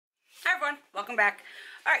welcome back.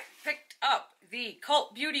 Alright, picked up the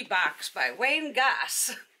Cult Beauty box by Wayne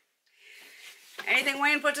Goss. Anything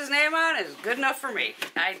Wayne puts his name on is good enough for me.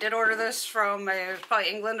 I did order this from probably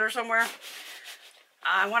England or somewhere.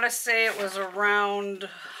 I want to say it was around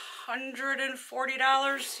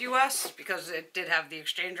 $140 US because it did have the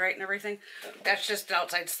exchange rate and everything. That's just the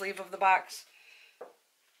outside sleeve of the box.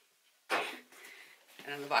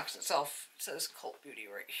 And in the box itself, it says Cult Beauty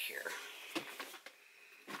right here.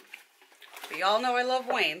 But y'all know I love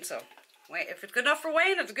Wayne, so if it's good enough for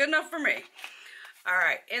Wayne, it's good enough for me.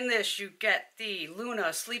 Alright, in this you get the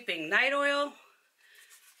Luna Sleeping Night Oil.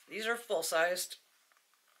 These are full-sized.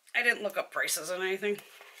 I didn't look up prices on anything.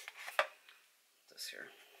 This here.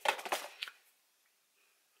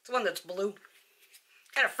 It's the one that's blue.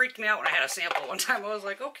 Kind of freaked me out when I had a sample one time. I was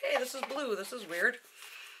like, okay, this is blue. This is weird.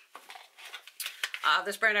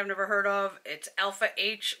 This brand I've never heard of. It's Alpha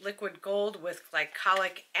H Liquid Gold with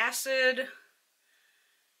glycolic acid.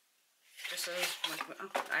 Just says,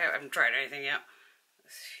 I haven't tried anything yet.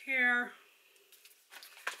 This here.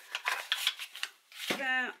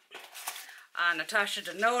 That. Natasha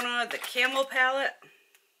Denona, the Camel palette.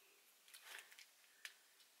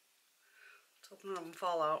 Let's hope none of them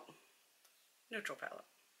fall out. Neutral palette.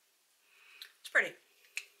 It's pretty.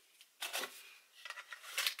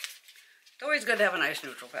 It's always good to have a nice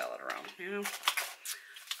neutral palette around, you know.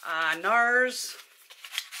 Nars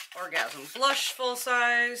Orgasm Blush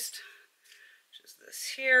full-sized. Which is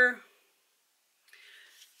this here.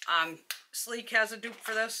 Sleek has a dupe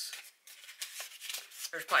for this.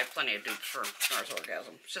 There's probably plenty of dupes for Nars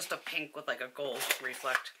Orgasm. It's just a pink with like a gold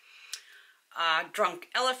reflect. Drunk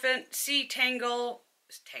Elephant C-Tango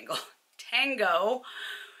Tango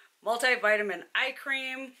Multivitamin Eye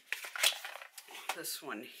Cream. This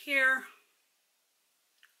one here.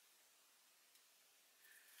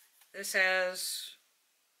 This has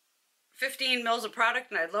 15 mils of product,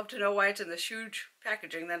 and I'd love to know why it's in this huge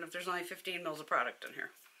packaging then if there's only 15 mils of product in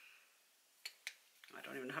here. I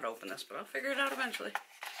don't even know how to open this, but I'll figure it out eventually.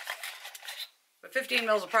 But 15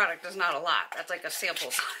 mils of product is not a lot. That's like a sample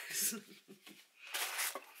size.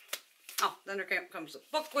 Oh, then there comes a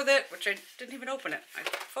book with it, which I didn't even open it. I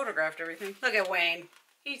photographed everything. Look at Wayne.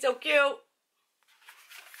 He's so cute.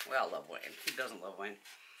 We all love Wayne. Who doesn't love Wayne?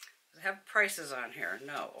 Does it have prices on here?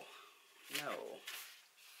 No. No.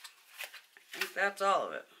 I think that's all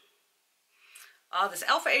of it. This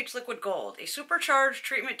Alpha H Liquid Gold. A supercharged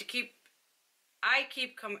treatment to keep I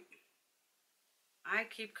keep coming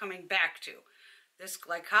back to. This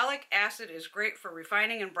glycolic acid is great for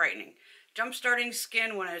refining and brightening. Jump-starting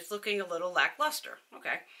skin when it's looking a little lackluster.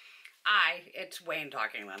 Okay. It's Wayne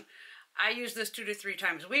talking then. I use this 2 to 3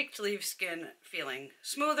 times a week to leave skin feeling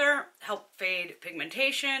smoother, help fade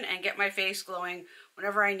pigmentation, and get my face glowing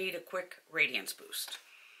whenever I need a quick radiance boost.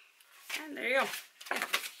 And there you go. Yeah.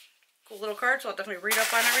 Cool little card, so I'll definitely read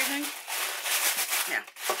up on everything. Yeah.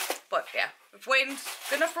 But yeah, if Wayne's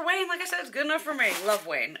good enough for Wayne, like I said, it's good enough for me. Love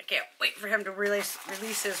Wayne. I can't wait for him to release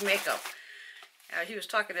his makeup. He was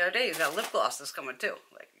talking the other day, he's got a lip gloss that's coming too.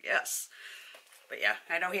 Like, yes. But yeah,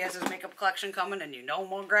 I know he has his makeup collection coming, and you know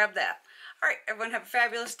we'll grab that. Alright, everyone have a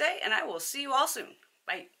fabulous day, and I will see you all soon.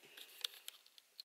 Bye.